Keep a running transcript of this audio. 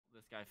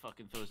guy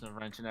fucking throws a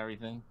wrench and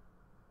everything.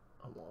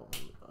 I'm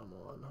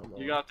on.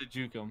 You got to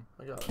juke him.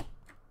 I got it.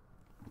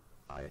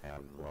 I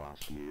have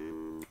lost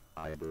you.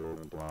 I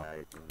don't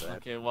like that.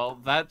 Okay, well,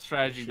 that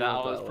strategy that I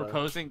was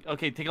proposing...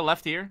 Okay, take a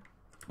left here.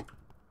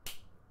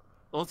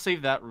 Let's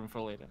save that room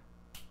for later.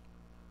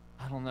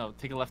 I don't know.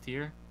 Take a left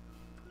here.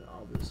 Yeah,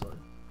 obviously.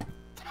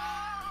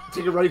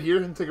 Take it right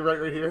here and take it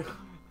right here.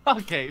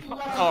 Okay,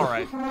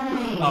 alright.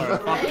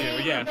 Alright, fuck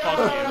you. Yeah, fuck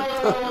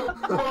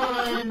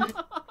you. 1,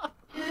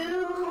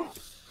 2,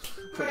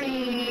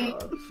 3,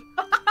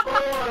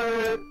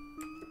 4.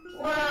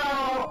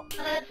 Wow,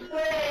 that's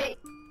great.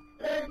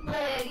 Let's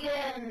play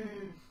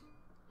again.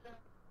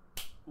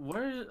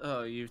 Where?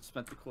 Oh, you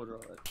spent the quarter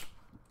already.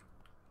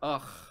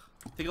 Ugh.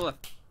 Take a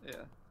left. Yeah.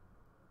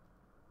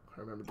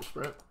 I remember the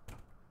sprint.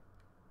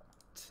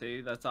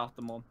 See, that's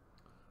optimal.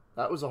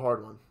 That was a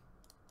hard one.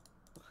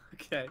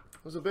 Okay.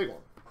 It was a big one.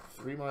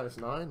 3 minus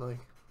 9, like.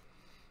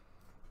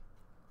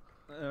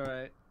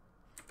 Alright.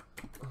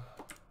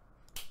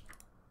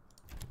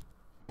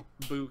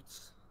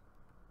 Boots.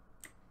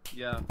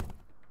 Yeah.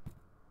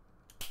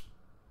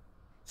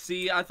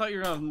 See, I thought you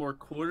were gonna have more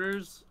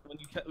quarters. When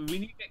we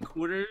need to get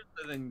quarters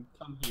and then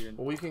come here. And...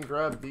 Well, we can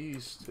grab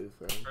these 2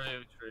 things.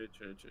 True.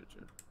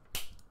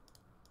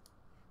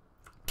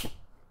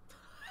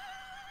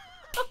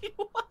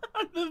 What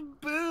are the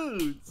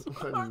boots?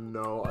 I have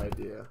no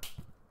idea.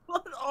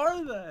 What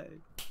are they?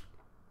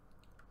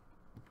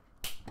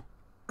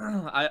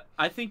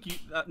 I think you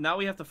now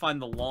we have to find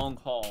the long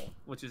haul,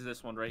 which is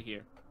this one right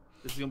here.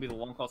 This is gonna be the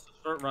long haul. So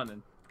start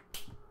running.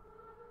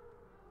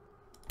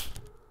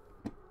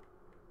 What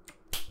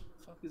the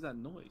fuck is that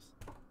noise?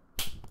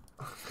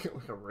 I feel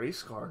like a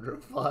race car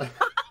drove by.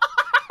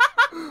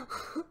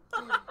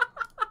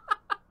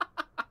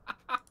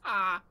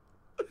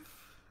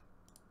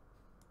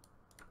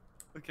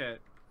 Okay.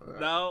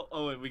 Now,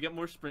 oh wait, we get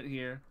more sprint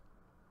here.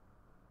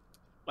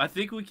 I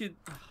think we could.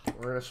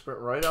 We're gonna sprint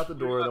right out the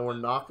door, then we're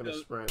not gonna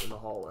sprint in the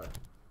hallway.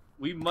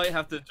 We might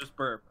have to just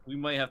burp. We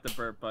might have to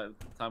burp by the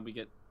time we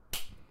get.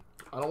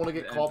 I don't want to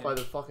get caught by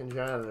the fucking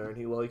janitor, and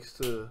he likes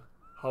to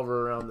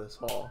hover around this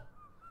hall.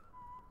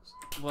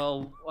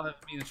 Well, I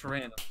mean it's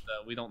random,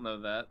 though. We don't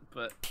know that,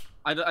 but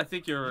I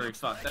think you're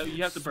fucked.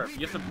 You have to burp.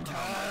 You have to. Oh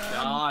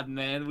my god,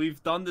 man,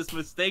 we've done this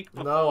mistake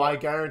before. No, I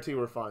guarantee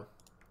we're fine.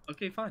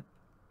 Okay, fine.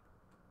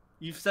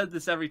 You've said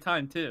this every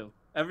time too.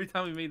 Every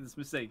time we made this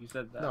mistake, you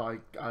said that. No,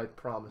 I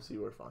promise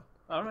you we're fine.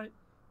 All right.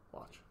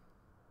 Watch.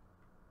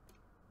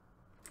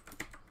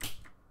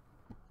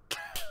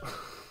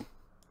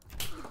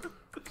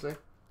 See?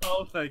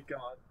 Oh, thank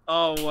God.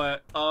 Oh,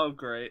 what? Oh,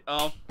 great.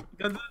 Oh,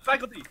 go to the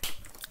faculty.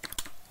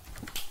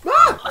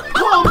 Ah!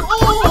 Come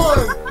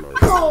on!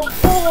 Come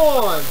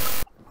on!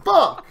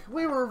 Fuck!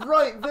 We were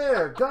right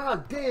there.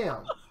 God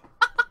damn.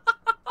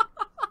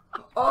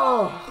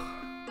 Oh.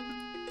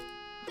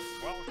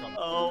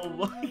 Oh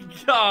my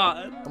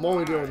God. I'm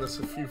only doing this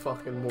a few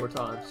fucking more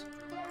times.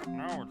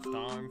 Now it's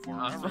time for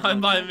That's fine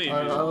by me.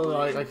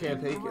 I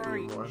can't take it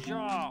anymore. Great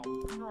job.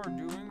 You're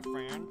doing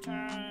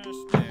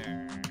fantastic.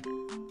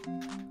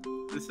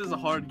 This is a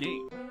hard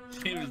game.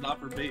 This game is not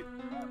for babies.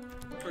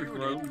 For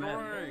grown men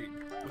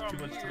with too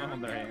much time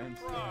on their hands.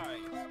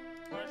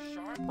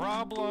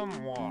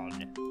 Problem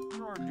 1.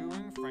 You're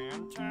doing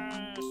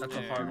fantastic. That's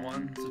a hard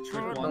one. It's a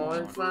trick Doing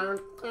one.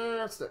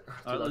 fantastic.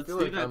 Alright, let's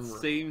do that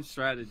same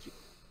strategy.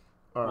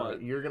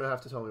 Alright, you're gonna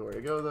have to tell me where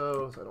to go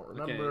though, because I don't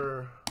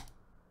remember. Okay.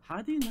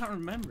 How do you not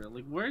remember?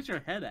 Like, where's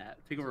your head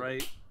at? Take a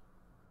right.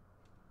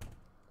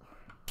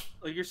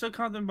 Like, you're so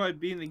confident by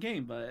beating the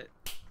game, but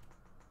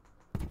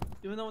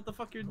you don't know what the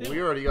fuck you're doing. We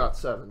already got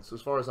 7, so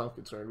as far as I'm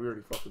concerned, we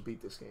already fucking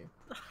beat this game.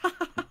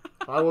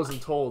 I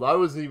wasn't told. I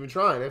wasn't even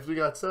trying. After we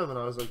got 7,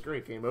 I was like,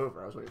 great, game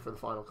over. I was waiting for the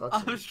final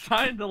cutscene. I was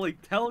trying to,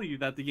 like, tell you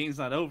that the game's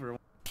not over.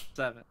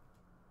 7.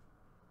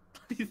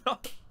 You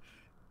thought...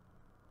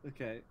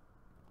 Okay.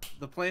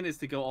 The plan is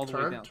to go all the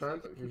way down.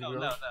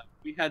 No.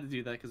 We had to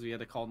do that because we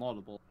had to call an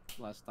audible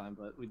last time,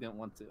 but we didn't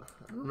want to.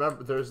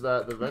 Remember, there's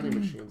the vending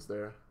machines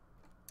there.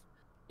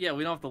 Yeah,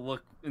 we don't have to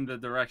look in the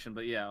direction,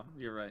 but yeah,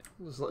 you're right.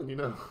 I'm just letting you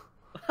know.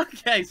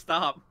 Okay,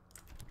 stop.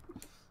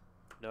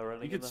 No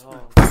running in the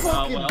hall.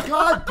 Fucking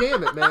god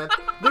damn it, man.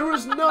 There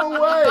was no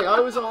way. I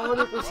was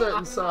 100%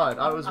 inside.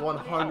 I was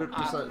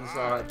 100%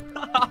 inside.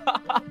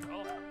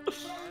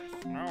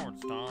 Now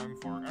it's time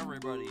for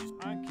everybody's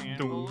I can't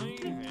believe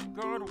it.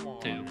 Good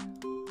one. 2.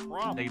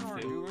 Rob, you're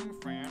 -2. doing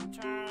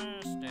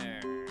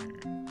fantastic.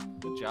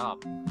 Good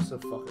job. I'm so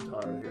fucking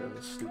tired of hearing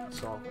this stupid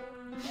song.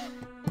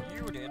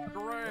 You did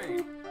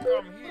great.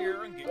 Come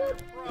here and get your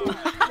prize.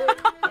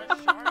 A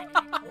shiny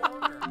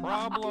quarter.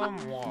 Problem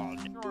 1.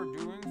 You're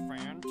doing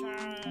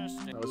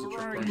fantastic. That was a trick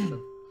Great.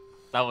 question.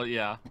 That was,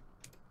 yeah.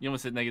 You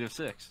almost hit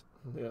 -6.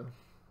 Yeah.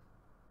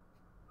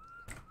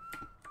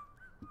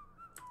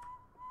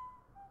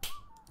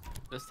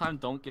 This time,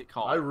 don't get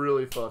caught. I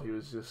really thought he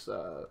was just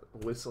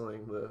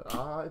whistling the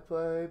I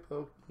play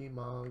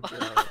Pokemon Go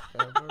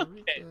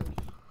every day.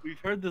 We've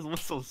heard this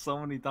whistle so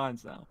many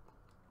times now.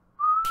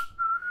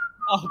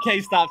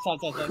 Okay, stop.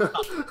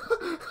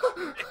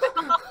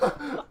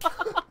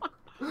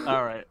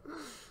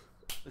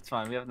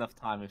 fine. We have enough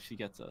time if she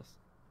gets us.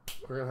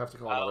 We're gonna have to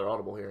call another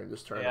audible here and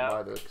just try to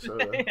buy the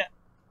soda. Yeah.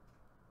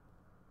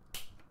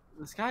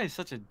 This guy is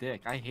such a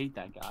dick. I hate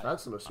that guy.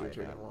 That's the most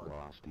irritating one.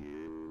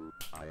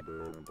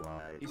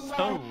 He's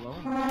so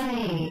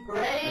lonely.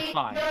 It's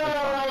fine. It's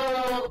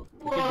fine.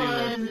 We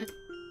can do this.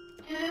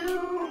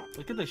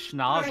 Look at the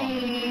schnoz on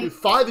him. Dude,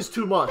 5 is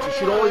too much. It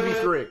should only be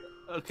 3.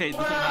 Okay, it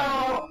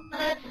doesn't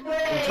matter.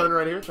 Can you turn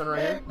right here? Turn right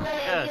here.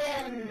 Yes.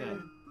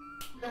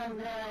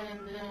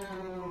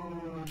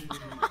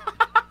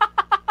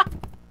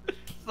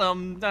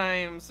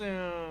 Sometime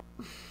soon.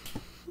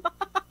 I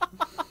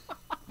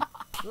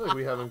feel like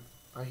we haven't.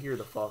 I hear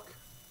the fuck.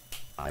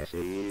 I see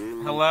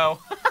you. Hello.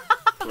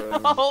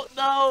 Oh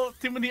no!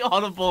 Too many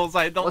audibles.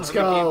 I don't. Let's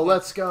go.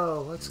 Let's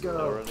go. Let's No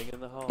go. running in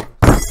the hall.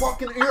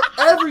 Fucking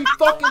every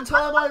fucking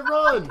time I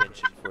run.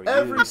 Attention for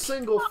Every you.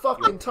 single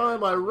fucking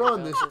time I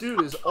run, this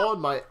dude is on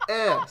my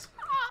ass.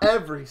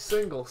 Every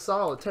single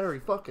solitary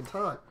fucking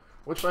time.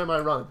 Which way am I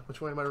running?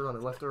 Which way am I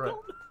running? Left or right?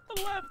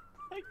 Left.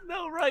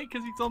 No, right,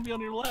 because he told me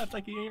on your left.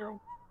 I can hear him.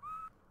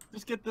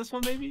 Just get this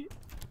one, maybe.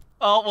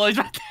 Oh well, he's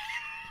right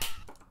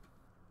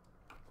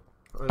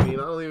there. I mean,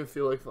 I don't even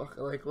feel like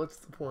fucking. Like, what's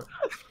the point?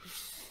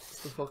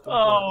 What's the fucking point?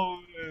 Oh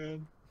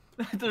man.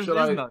 There's Should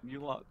I- none.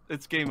 You lost.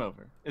 It's game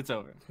over. It's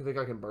over. You think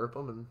I can burp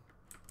him? And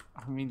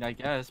I mean, I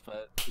guess,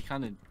 but we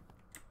kind of.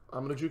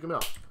 I'm gonna juke him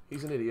out.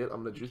 He's an idiot.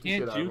 I'm gonna juke the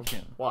Can't shit out of juke him.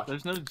 him. Watch.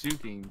 There's no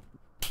juking.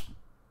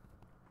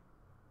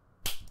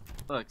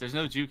 Look, there's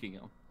no juking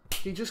him.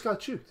 He just got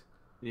juked.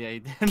 Yeah, he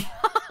did.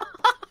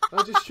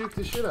 I just juked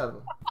the shit out of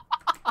him.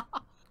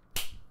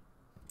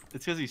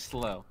 It's because he's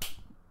slow.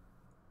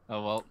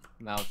 Oh well,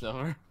 now it's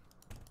over.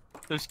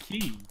 There's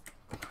key.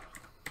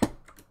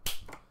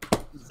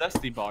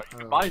 Zesty bar. You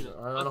can buy them.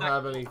 I don't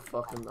have any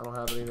fucking. I don't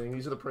have anything.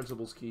 These are the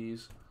principal's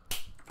keys.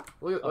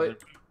 Look at. Wait.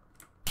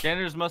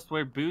 Janitors must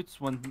wear boots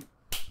when.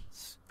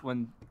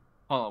 Hold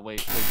on,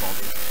 wait,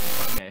 Baldi.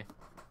 Okay.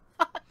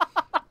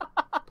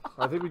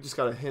 I think we just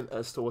got a hint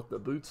as to what the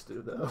boots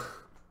do, though.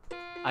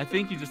 I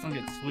think you just don't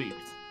get sweeped,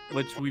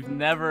 which we've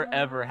never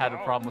ever had a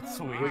problem with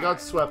sweep. We got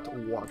swept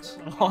once.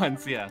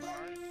 Once, yes.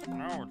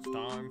 Now it's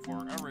time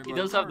for everybody. He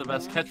does have the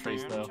best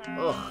catchphrase, though.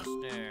 Ugh.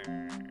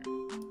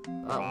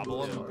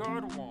 Problem, That was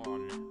good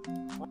one.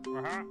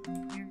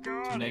 You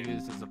Two got it.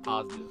 negatives is a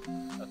positive.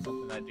 That's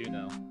something I do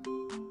know.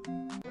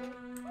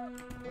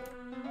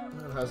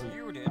 That hasn't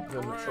You did been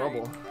in great.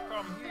 trouble.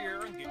 Come here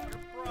and get your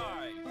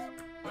prize.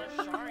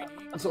 The shiny.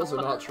 That's also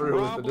not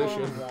true with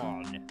addition.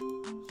 Problem 1.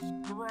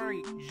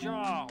 Great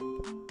job.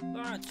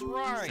 That's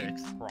right.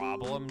 6.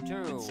 Problem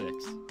 2. It's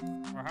 6.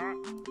 Uh-huh.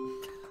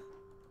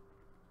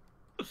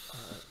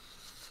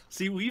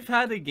 See, we've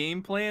had a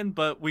game plan,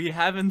 but we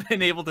haven't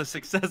been able to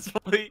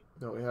successfully.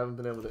 No, we haven't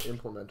been able to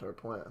implement our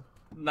plan.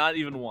 Not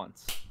even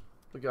once.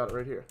 We got it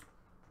right here.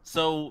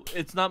 So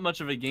it's not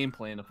much of a game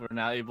plan if we're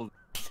not able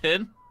to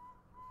hit.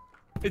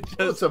 It's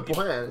Well, just it's a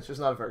plan. It's just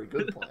not a very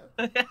good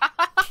plan.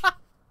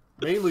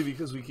 Mainly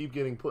because we keep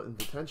getting put in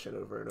detention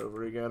over and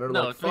over again. Or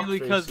no, like, it's mainly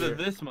fuckface because here. of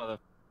this mother.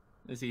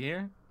 Is he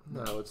here?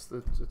 No, it's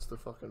the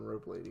fucking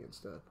rope lady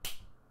instead.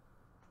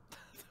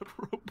 The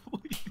rope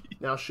lady.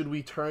 Now, should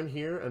we turn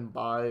here and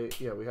buy?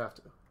 Yeah, we have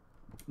to.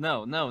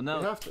 No. We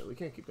have to. We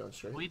can't keep going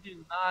straight. We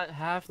do not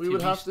have to. We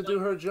would have to do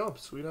her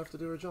jumps. We'd have to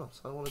do her jumps.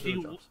 I don't want to do She-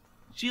 her jumps.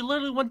 She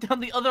literally went down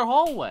the other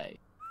hallway.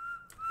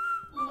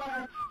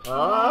 Ah!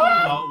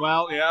 Oh,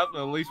 well, yeah,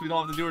 at least we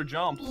don't have to do her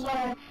jumps.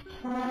 Let's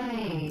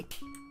play.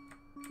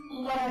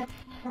 Let's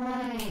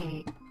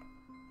play.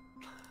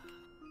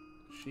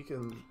 She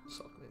can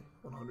suck me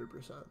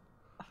 100%.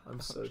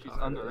 I'm so She's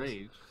tired. of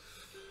this.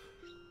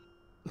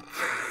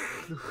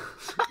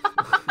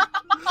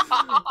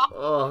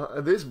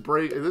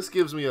 underage. This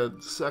gives me a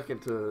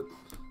second to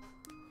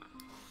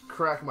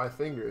crack my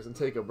fingers and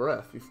take a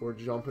breath before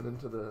jumping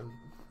into the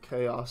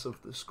chaos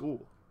of the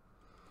school.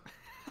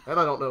 And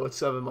I don't know what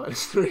 7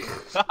 minus 3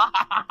 is.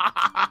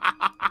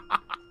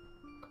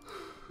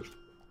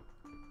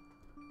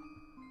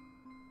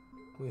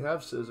 We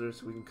have scissors,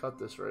 so we can cut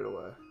this right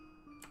away.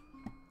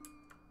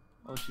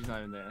 Oh, she's not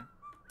even there.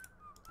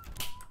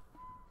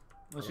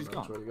 Well, she's I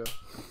don't know gone. which way to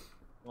go.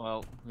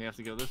 Well, we have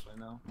to go this way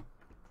now.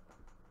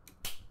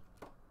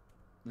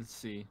 Let's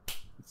see.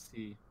 Let's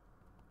see.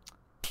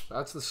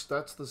 That's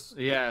the.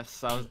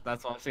 Yes,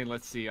 that's what I'm saying.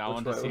 Let's see. I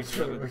want to see if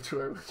you're which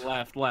way?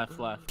 left.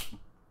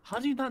 How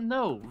do you not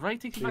know? Right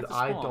takes you Dude, back to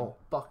I spawn. don't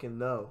fucking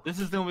know. This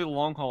is gonna be a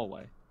long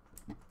hallway.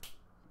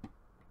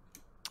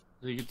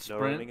 So you could No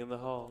sprint. running in the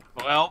hall.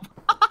 Well,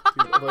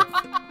 Dude, like,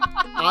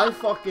 I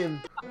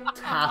fucking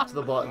tapped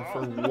the button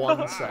for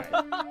 1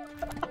 second.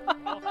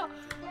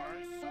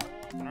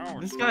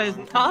 this guy has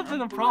not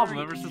been a problem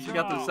ever since we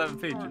got those 7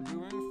 pages.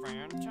 You're doing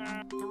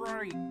fantastic.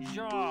 Great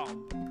job.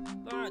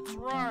 That's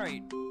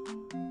right.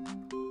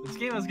 This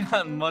game has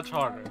gotten much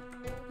harder.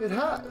 It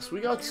has. We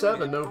got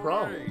 7, no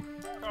problem.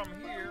 Come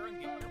here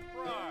and get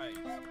your prize.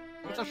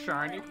 It's a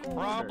shiny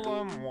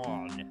Problem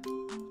 1.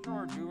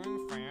 You're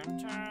doing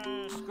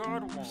fantastic.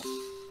 Good one.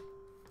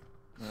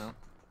 Yeah.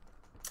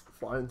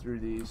 Flying through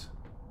these.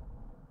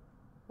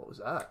 What was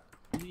that?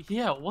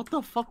 Yeah, what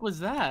the fuck was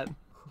that?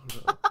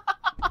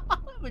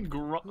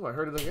 Oh, I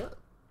heard it again.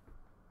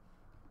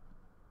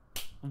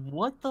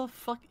 What the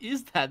fuck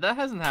is that? That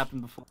hasn't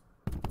happened before.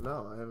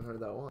 No, I haven't heard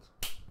that once.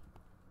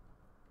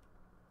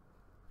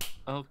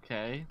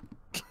 Okay.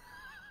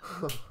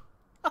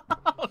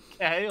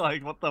 Okay,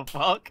 like what the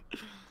fuck?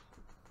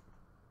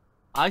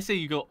 I say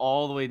you go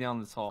all the way down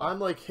this hall. I'm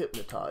like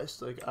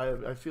hypnotized. Like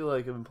I feel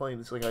like I've been playing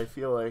this. Like I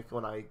feel like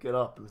when I get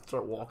up and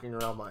start walking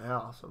around my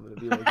house, I'm gonna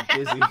be like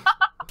dizzy.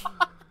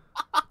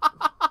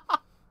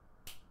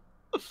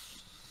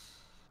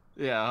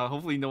 Yeah,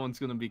 hopefully no one's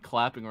gonna be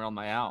clapping around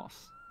my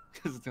house,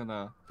 cause it's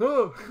gonna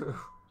Oh.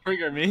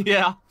 trigger me.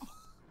 Yeah.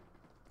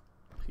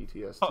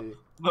 PTSD. Oh,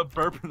 the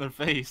burp in their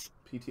face.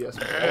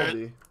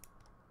 PTSD.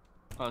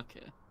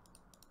 Okay.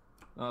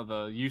 Oh,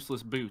 the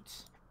useless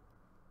boots.